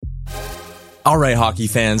All right, hockey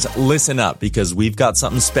fans, listen up because we've got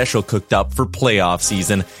something special cooked up for playoff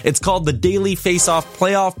season. It's called the Daily Face-Off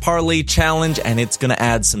Playoff Parlay Challenge, and it's going to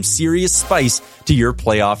add some serious spice to your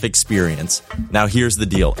playoff experience. Now, here's the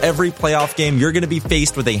deal. Every playoff game, you're going to be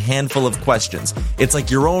faced with a handful of questions. It's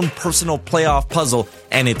like your own personal playoff puzzle,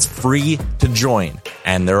 and it's free to join.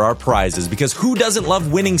 And there are prizes, because who doesn't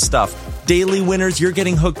love winning stuff? Daily winners, you're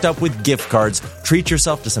getting hooked up with gift cards. Treat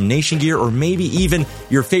yourself to some Nation gear or maybe even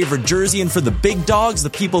your favorite jersey. And for the big dogs, the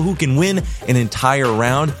people who can win an entire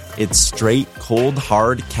round, it's straight, cold,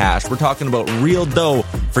 hard cash. We're talking about real dough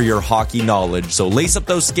for your hockey knowledge. So lace up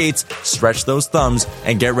those skates, stretch those thumbs,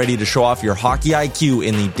 and get ready to show off your hockey IQ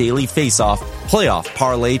in the Daily Face-Off Playoff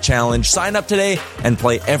Parlay Challenge. Sign up today and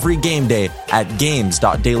play every game day at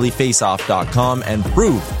games.dailyfaceoff.com and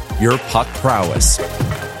prove your puck prowess.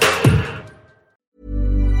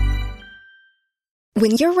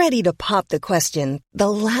 When you're ready to pop the question, the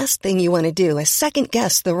last thing you want to do is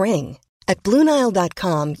second-guess the ring. At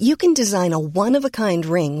BlueNile.com, you can design a one-of-a-kind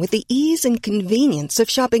ring with the ease and convenience of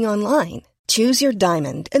shopping online. Choose your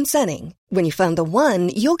diamond and setting. When you find the one,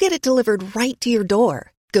 you'll get it delivered right to your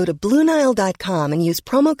door. Go to BlueNile.com and use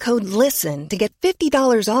promo code LISTEN to get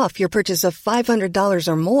 $50 off your purchase of $500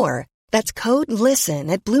 or more. That's code LISTEN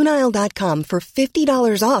at BlueNile.com for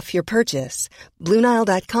 $50 off your purchase.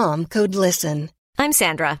 BlueNile.com, code LISTEN. I'm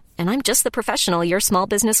Sandra, and I'm just the professional your small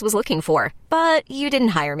business was looking for. But you didn't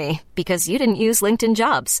hire me because you didn't use LinkedIn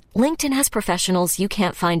Jobs. LinkedIn has professionals you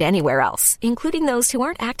can't find anywhere else, including those who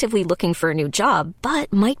aren't actively looking for a new job,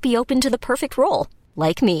 but might be open to the perfect role,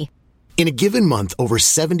 like me. In a given month, over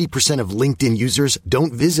 70% of LinkedIn users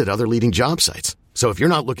don't visit other leading job sites. So if you're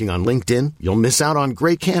not looking on LinkedIn, you'll miss out on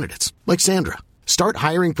great candidates like Sandra. Start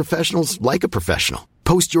hiring professionals like a professional.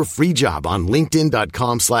 Post your free job on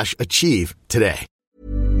linkedin.com/achieve today.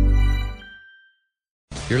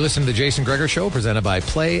 You're listening to the Jason Gregor Show, presented by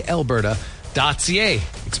PlayAlberta.ca.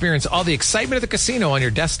 Experience all the excitement of the casino on your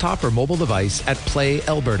desktop or mobile device at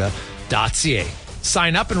PlayAlberta.ca.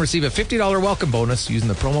 Sign up and receive a $50 welcome bonus using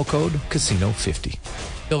the promo code Casino50.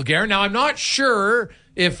 Bill Guerin. Now, I'm not sure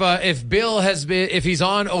if Bill has been, if he's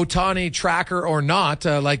on Ohtani tracker or not,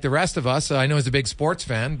 like the rest of us. I know he's a big sports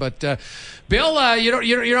fan, but Bill,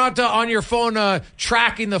 you're not on your phone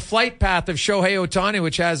tracking the flight path of Shohei Ohtani,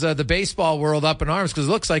 which has the baseball world up in arms, because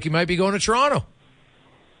it looks like he might be going to Toronto.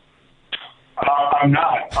 I'm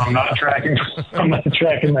not tracking. I'm not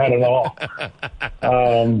tracking that at all.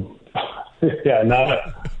 Yeah, not at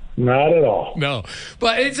all. No,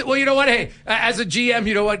 but it's, well, you know what? Hey, as a GM,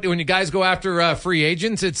 you know what? When you guys go after free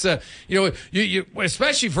agents, it's you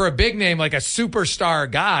especially for a big name like a superstar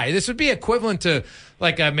guy, this would be equivalent to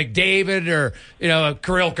like a McDavid or a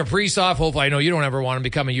Kirill Kaprizov. Hopefully, I know you don't ever want to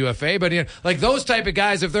become a UFA, but like those type of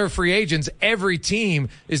guys, if they're free agents, every team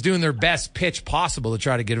is doing their best pitch possible to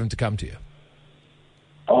try to get them to come to you.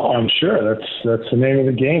 Oh, I'm sure that's the name of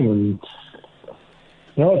the game. And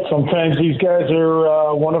sometimes these guys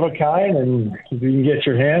are one of a kind, and if you can get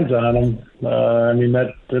your hands on them,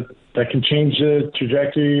 that can change the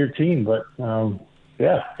trajectory of your team. But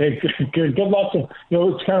yeah, hey, good luck to.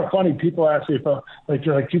 It's kind of funny. People ask me if do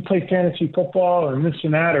you play fantasy football or this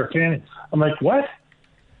and that or fantasy? I'm like, what?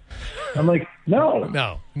 I'm like, no,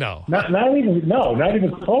 not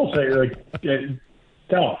even close.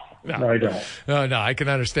 No. No, I don't. No, I can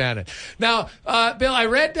understand it. Now, Bill, I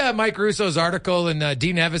read Mike Russo's article, and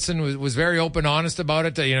Dean Evison was very open, honest about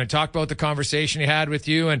it. Talked about the conversation he had with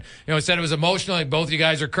you, and said it was emotional. Like both of you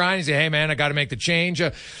guys are crying. He said, "Hey, man, I got to make the change."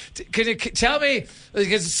 Can you tell me,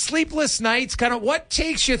 because sleepless nights, kind of what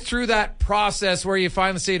takes you through that process where you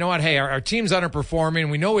finally say, "You know what? Hey, our team's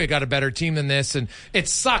underperforming. We know we got a better team than this," and it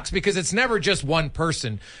sucks because it's never just one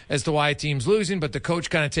person as to why a team's losing, but the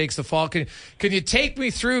coach kind of takes the fall. Can you take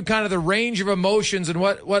me through kind of the range of emotions and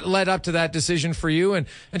what led up to that decision for you, and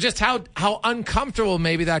just how uncomfortable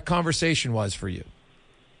maybe that conversation was for you?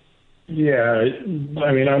 Yeah,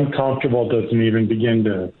 uncomfortable doesn't even begin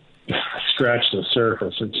to scratch the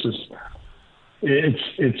surface. It's just,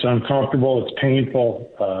 it's uncomfortable. It's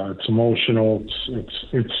painful. It's emotional.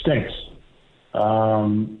 It stinks.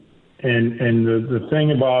 And the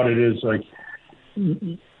thing about it is, like,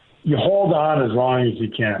 you hold on as long as you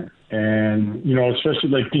can. And,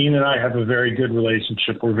 especially like Dean and I have a very good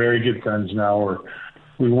relationship. We're very good friends now.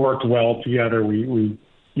 We worked well together. I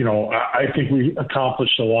think we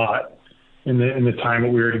accomplished a lot in the time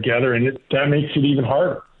that we were together, and that makes it even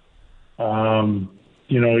harder.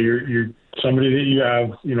 You're somebody that you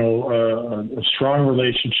have, a strong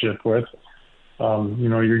relationship with.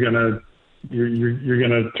 You're gonna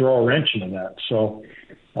throw a wrench into that. So.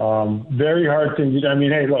 Very hard thing.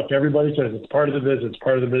 Hey, look, everybody says it's part of the business,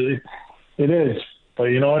 It is. But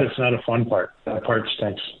you know what? It's not a fun part. That part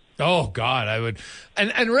stinks. Oh, God, I would.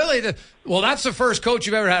 And really, that's the first coach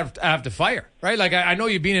you've ever have to fire, right? Like, I know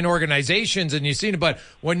you've been in organizations and you've seen it, but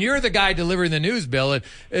when you're the guy delivering the news, Bill,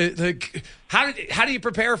 how do you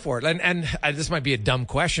prepare for it? And this might be a dumb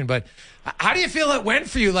question, but how do you feel it went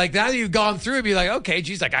for you? Like, now that you've gone through it, be like, okay,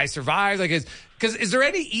 geez, that guy survived. Like, is there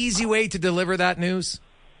any easy way to deliver that news?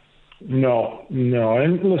 No.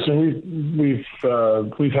 And listen,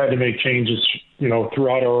 we've had to make changes,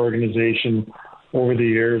 throughout our organization over the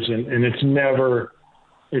years, and it's never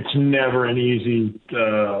an easy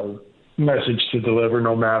message to deliver,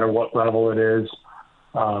 no matter what level it is.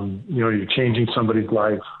 You're changing somebody's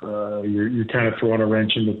life. You're kind of throwing a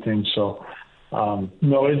wrench into things. So,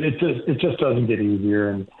 no, it just doesn't get easier.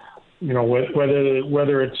 And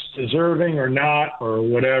whether it's deserving or not or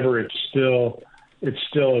whatever, it's still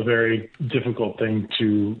a very difficult thing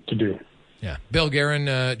to do. Yeah, Bill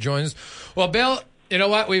Guerin joins. Well, Bill, you know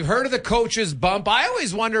what? We've heard of the coach's bump. I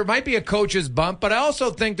always wonder, it might be a coach's bump, but I also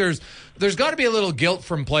think there's got to be a little guilt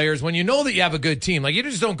from players when you know that you have a good team. Like, you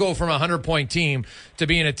just don't go from a 100-point team to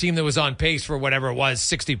being a team that was on pace for whatever it was,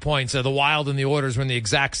 60 points. The Wild and the Oilers were in the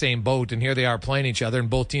exact same boat, and here they are playing each other, and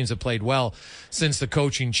both teams have played well since the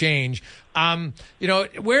coaching change.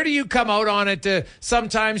 Where do you come out on it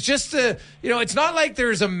sometimes just to, it's not like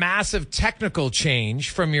there's a massive technical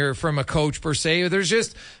change from a coach per se. There's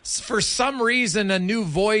just, for some reason, a new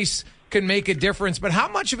voice can make a difference. But how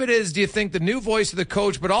much of it is, do you think, the new voice of the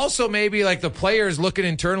coach, but also maybe like the players looking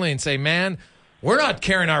internally and say, man, we're not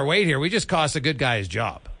carrying our weight here. We just cost a good guy his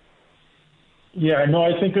job. Yeah, no,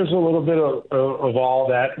 I think there's a little bit of all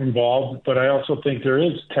that involved, but I also think there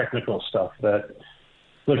is technical stuff that,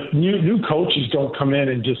 look, new coaches don't come in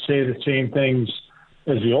and just say the same things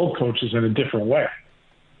as the old coaches in a different way.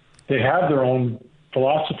 They have their own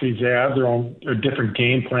philosophies. They have their own different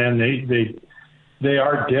game plan. They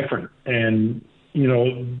are different, and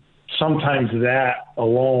sometimes that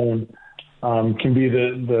alone can be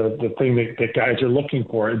the thing that guys are looking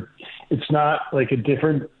for. It's not like a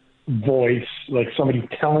different voice, like somebody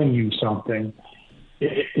telling you something.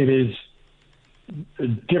 It is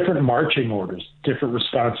different marching orders, different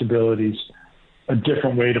responsibilities, a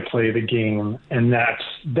different way to play the game, and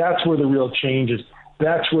that's where the real change is.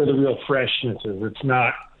 That's where the real freshness is. It's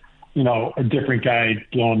not, a different guy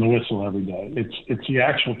blowing the whistle every day. It's the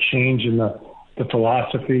actual change in the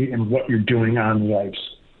philosophy and what you're doing on the ice.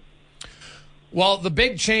 Well, the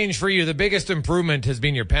big change for you, the biggest improvement has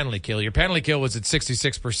been your penalty kill. Your penalty kill was at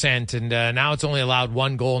 66%, and now it's only allowed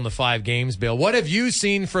 1 goal in the 5 games, Bill. What have you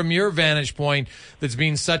seen from your vantage point that's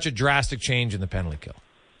been such a drastic change in the penalty kill?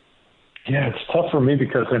 Yeah, it's tough for me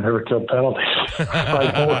because I never killed penalties.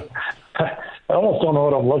 I almost don't know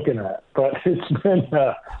what I'm looking at, but it's been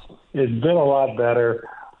a lot better.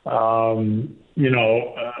 I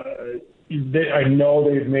know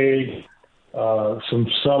they've made some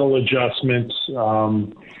subtle adjustments,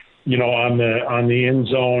 on the end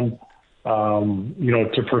zone,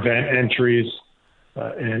 to prevent entries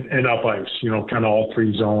and up ice, kind of all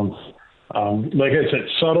 3 zones. Like I said,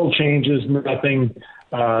 subtle changes, nothing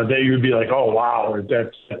that you would be like, oh, wow,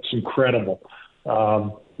 that's incredible.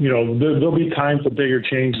 There'll be time for bigger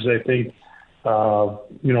changes, I think,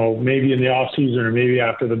 maybe in the off season or maybe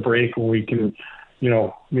after the break when we can,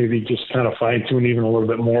 maybe just kind of fine tune even a little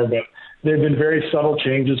bit more. But they've been very subtle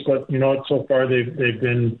changes, but so far they've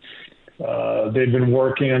been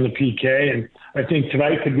working on the PK, and I think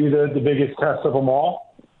tonight could be the biggest test of them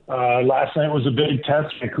all. Last night was a big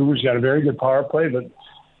test. Vancouver's got a very good power play, but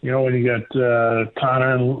when you got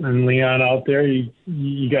Connor and Leon out there,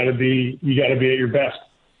 you got to be at your best.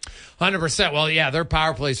 100%. Well, yeah, their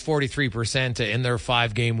power play is 43% in their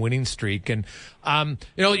 5-game winning streak. And,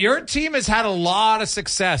 your team has had a lot of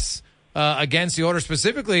success against the Oilers,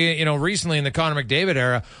 specifically, recently in the Connor McDavid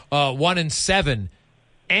era, 1-7.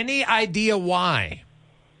 Any idea why?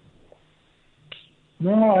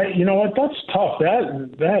 No, you know what? That's tough.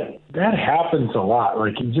 That happens a lot.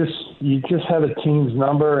 Like you just have a team's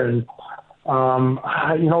number, and there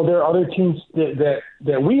are other teams that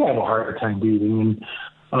we have a harder time beating,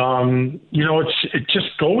 and it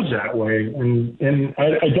just goes that way, and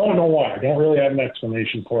I don't know why. I don't really have an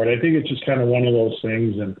explanation for it. I think it's just kind of one of those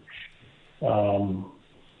things, and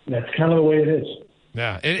that's kind of the way it is.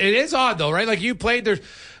 Yeah, it is odd though, right? Like you played there,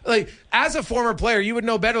 like as a former player, you would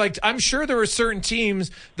know better. Like I'm sure there were certain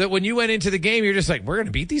teams that when you went into the game, you're just like, we're going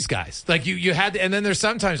to beat these guys. Like you had, and then there's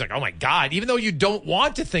sometimes like, oh my God, even though you don't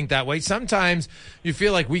want to think that way, sometimes you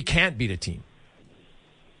feel like we can't beat a team.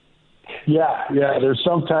 Yeah. There's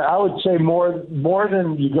sometimes I would say more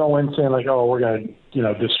than you go in saying like, oh, we're gonna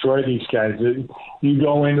destroy these guys. You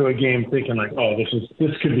go into a game thinking like, oh, this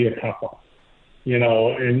could be a tough one,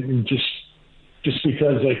 and just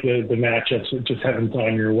because like the matchups just haven't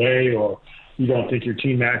gone your way, or you don't think your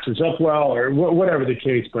team matches up well, or whatever the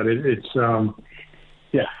case. But it's a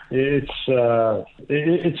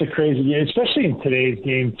crazy game, especially in today's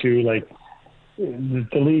game too. Like the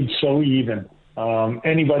league's so even.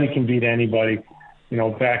 Anybody can beat anybody.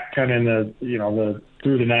 Back kind of in the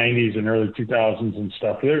through the 90s and early 2000s and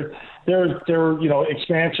stuff. There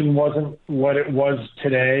expansion wasn't what it was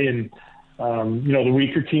today, and the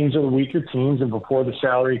weaker teams are the weaker teams. And before the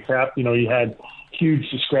salary cap, you had huge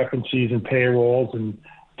discrepancies in payrolls and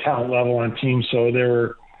talent level on teams. So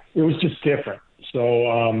it was just different.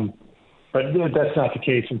 So, but that's not the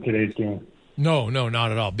case in today's game. No,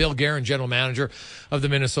 not at all. Bill Guerin, general manager of the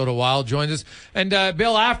Minnesota Wild, joins us. And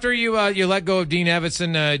Bill, after you let go of Dean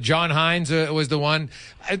Evason, John Hines was the one.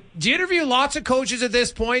 Do you interview lots of coaches at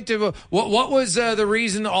this point? What was the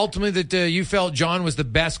reason ultimately that you felt John was the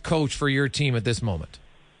best coach for your team at this moment?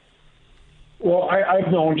 Well,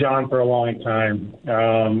 I've known John for a long time. We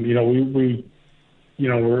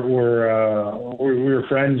were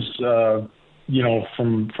friends.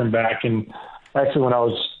 From back in actually when I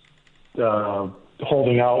was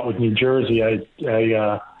holding out with New Jersey, I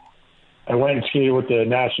went and skated with the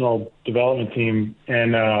national development team,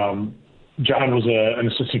 and John was an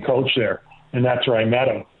assistant coach there, and that's where I met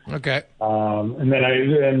him. Okay. So I've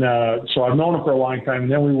known him for a long time,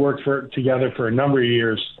 and then we worked together for a number of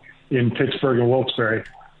years in Pittsburgh and Wilkes-Barre.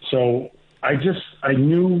 So I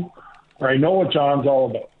know what John's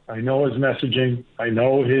all about. I know his messaging. I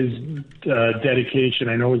know his dedication.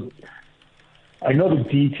 I know the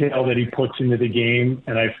detail that he puts into the game,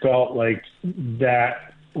 and I felt like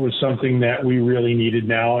that was something that we really needed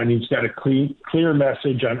now. And he's got a clear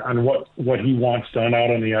message on what he wants done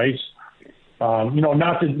out on the ice. Not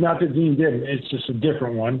that Dean didn't. It's just a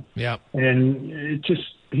different one. Yeah. And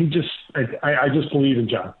I just believe in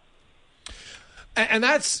John. And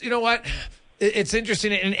that's, what? It's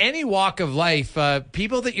interesting. In any walk of life,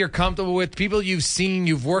 people that you're comfortable with, people you've seen,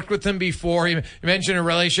 you've worked with them before. You mentioned a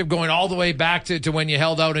relationship going all the way back to when you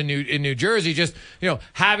held out in New Jersey. Just,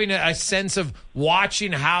 having a sense of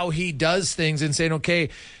watching how he does things and saying, okay,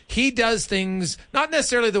 he does things not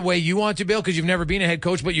necessarily the way you want to, Bill, because you've never been a head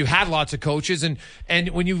coach, but you've had lots of coaches. And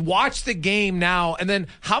when you watch the game now, and then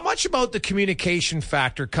how much about the communication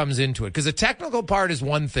factor comes into it? Because the technical part is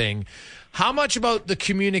one thing. How much about the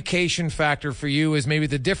communication factor for you is maybe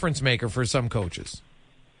the difference maker for some coaches?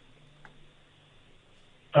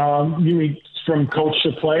 You mean from coach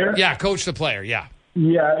to player? Yeah, coach to player, yeah.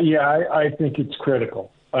 Yeah, I think it's critical.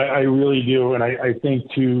 I really do. And I think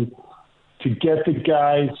to get the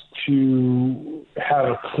guys to have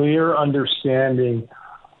a clear understanding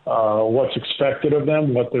what's expected of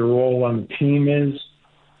them, what their role on the team is,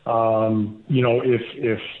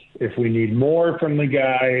 if we need more from the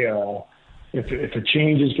guy, if a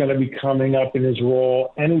change is going to be coming up in his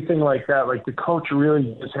role, anything like that, like the coach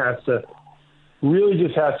really just has to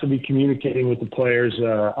be communicating with the players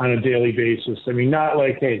on a daily basis. I mean, not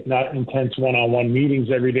intense one-on-one meetings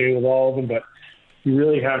every day with all of them, but he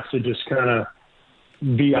really has to just kind of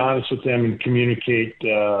be honest with them and communicate,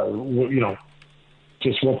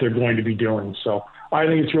 just what they're going to be doing. So I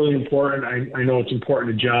think it's really important. I know it's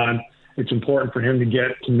important to John. It's important for him to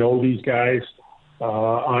get to know these guys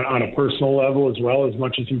on a personal level as well, as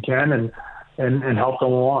much as he can, and help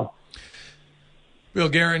them along. Bill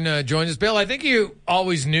Guerin joins us. Bill, I think you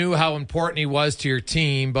always knew how important he was to your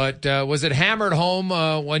team, but was it hammered home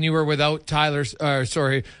when you were without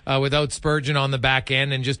without Spurgeon on the back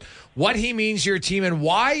end, and just what he means to your team, and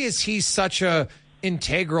why is he such a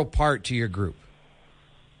integral part to your group?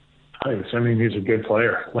 I mean, he's a good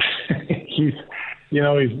player.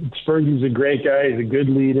 Spurgeon's a great guy. He's a good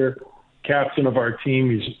leader, captain of our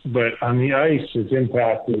team. But on the ice, his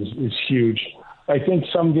impact is huge. I think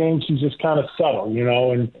some games he's just kind of subtle,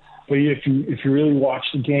 but if you really watch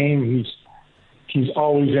the game, he's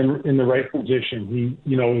always in the right position.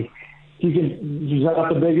 He's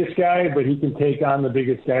not the biggest guy, but he can take on the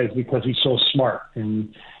biggest guys because he's so smart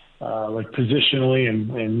and positionally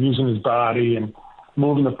and using his body and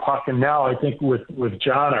moving the puck. And now I think with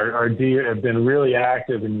John, our D have been really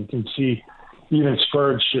active, and you can see even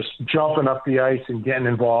Spurge just jumping up the ice and getting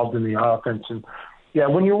involved in the offense. And yeah,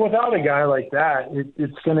 when you're without a guy like that,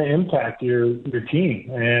 it's going to impact your team.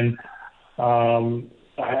 And I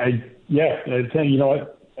think,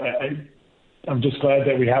 I'm just glad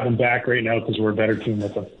that we have him back right now because we're a better team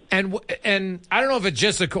with him. And I don't know if it's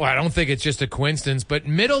just I don't think it's just a coincidence, but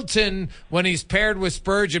Middleton, when he's paired with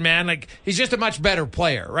Spurgeon, man, like he's just a much better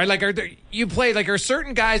player, right? Like are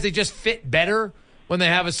certain guys, they just fit better when they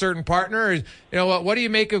have a certain partner? Or, what do you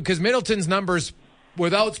make of, because Middleton's numbers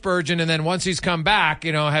without Spurgeon and then once he's come back,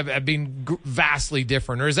 have been vastly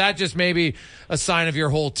different? Or is that just maybe a sign of your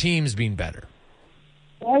whole team's being better?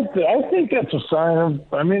 I think that's a sign of,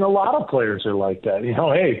 a lot of players are like that.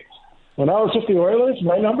 Hey, when I was with the Oilers,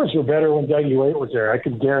 my numbers were better when Dougie Weight was there. I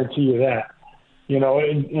can guarantee you that.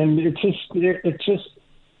 And it's just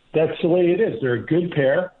that's the way it is. They're a good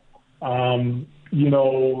pair.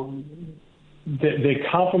 They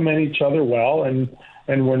complement each other well, and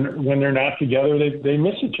when they're not together, they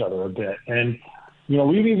miss each other a bit. And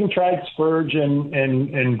we've even tried Spurge and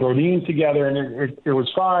Brodin together, and it was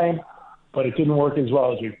fine, but it didn't work as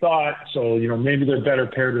well as we thought. So maybe they're better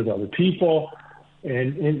paired with other people,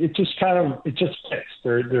 and it just fits.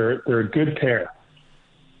 They're a good pair.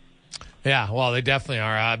 Yeah, well, they definitely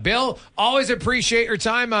are. Bill, always appreciate your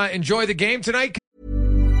time. Enjoy the game tonight.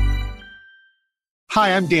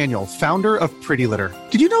 Hi, I'm Daniel, founder of Pretty Litter.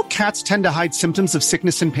 Did you know cats tend to hide symptoms of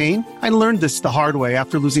sickness and pain? I learned this the hard way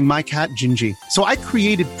after losing my cat, Gingy. So I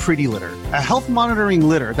created Pretty Litter, a health monitoring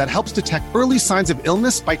litter that helps detect early signs of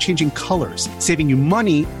illness by changing colors, saving you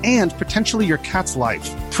money and potentially your cat's life.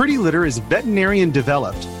 Pretty Litter is veterinarian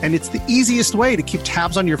developed, and it's the easiest way to keep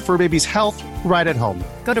tabs on your fur baby's health right at home.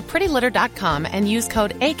 Go to prettylitter.com and use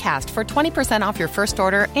code ACAST for 20% off your first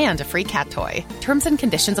order and a free cat toy. Terms and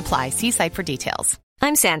conditions apply. See site for details.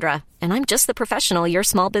 I'm Sandra, and I'm just the professional your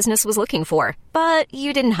small business was looking for. But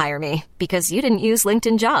you didn't hire me because you didn't use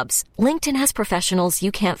LinkedIn Jobs. LinkedIn has professionals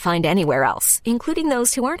you can't find anywhere else, including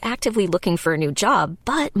those who aren't actively looking for a new job,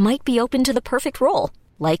 but might be open to the perfect role,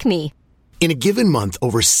 like me. In a given month,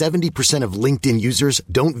 over 70% of LinkedIn users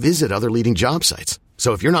don't visit other leading job sites.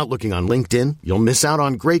 So if you're not looking on LinkedIn, you'll miss out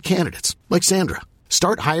on great candidates like Sandra.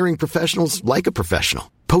 Start hiring professionals like a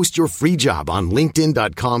professional. Post your free job on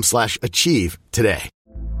linkedin.com/achieve today.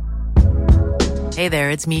 Hey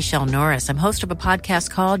there, it's Michelle Norris. I'm host of a podcast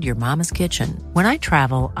called Your Mama's Kitchen. When I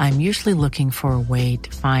travel, I'm usually looking for a way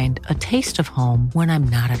to find a taste of home when I'm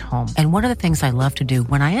not at home. And one of the things I love to do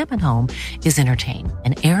when I am at home is entertain.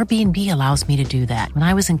 And Airbnb allows me to do that. When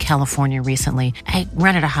I was in California recently, I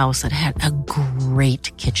rented a house that had a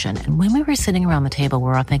great kitchen. And when we were sitting around the table, we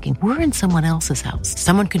were all thinking, we're in someone else's house.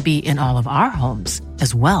 Someone could be in all of our homes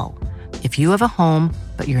as well. If you have a home,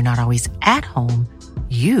 but you're not always at home,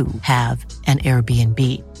 you have an Airbnb.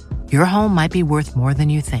 Your home might be worth more than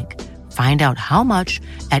you think. Find out how much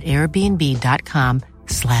at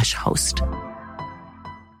airbnb.com/host.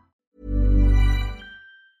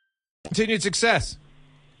 Continued success.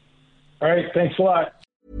 All right. Thanks a lot.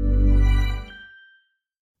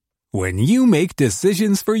 When you make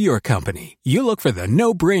decisions for your company, you look for the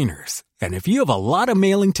no-brainers. And if you have a lot of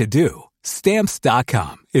mailing to do,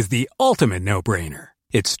 Stamps.com is the ultimate no-brainer.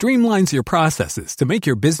 It streamlines your processes to make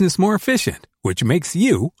your business more efficient, which makes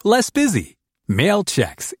you less busy. Mail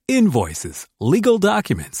checks, invoices, legal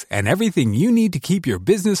documents, and everything you need to keep your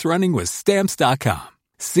business running with Stamps.com.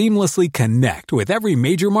 Seamlessly connect with every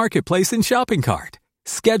major marketplace and shopping cart.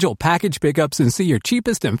 Schedule package pickups and see your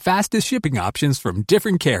cheapest and fastest shipping options from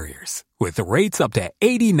different carriers, with rates up to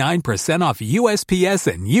 89% off USPS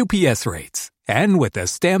and UPS rates. And with the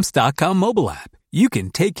Stamps.com mobile app, you can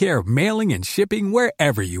take care of mailing and shipping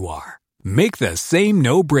wherever you are. Make the same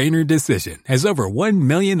no-brainer decision as over 1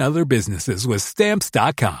 million other businesses with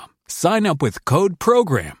Stamps.com. Sign up with code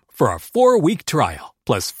PROGRAM for a 4-week trial,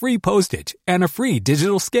 plus free postage and a free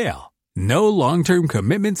digital scale. No long-term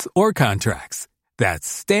commitments or contracts. That's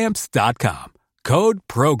Stamps.com. Code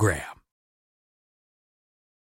PROGRAM.